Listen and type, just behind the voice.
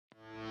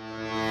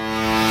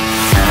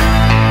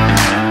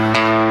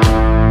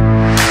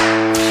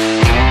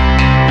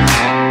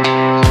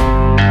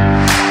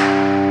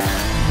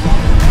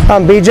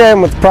I'm BJ,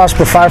 I'm with the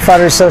Prosper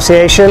Firefighter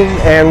Association,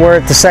 and we're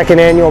at the second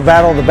annual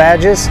Battle of the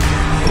Badges.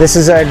 This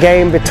is a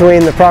game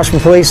between the Prosper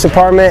Police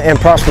Department and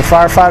Prosper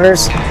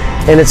Firefighters,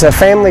 and it's a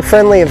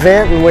family-friendly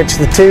event in which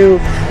the two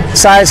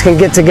sides can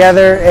get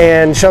together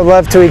and show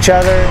love to each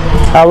other.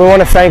 We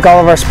want to thank all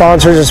of our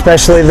sponsors,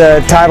 especially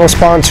the title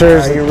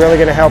sponsors. You're really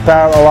going to help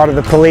out a lot of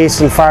the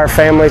police and fire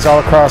families all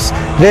across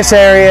this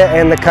area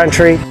and the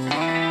country.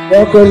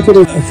 Welcome to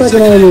the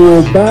second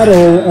annual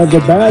Battle of the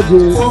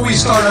Badges. Before we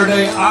start our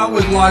day, I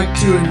would like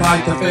to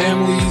invite the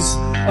families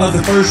of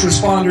the first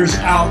responders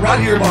out right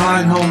here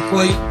behind home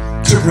plate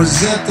to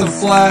present the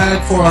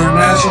flag for our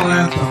national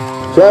anthem.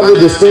 So I have the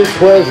distinct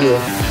pleasure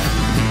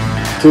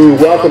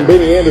to welcome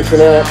Benny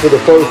Anderson out for the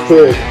first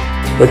pick.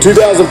 In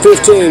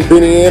 2015,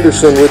 Benny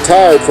Anderson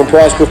retired from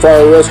Prosper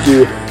Fire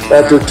Rescue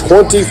after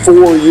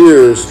 24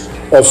 years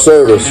of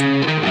service.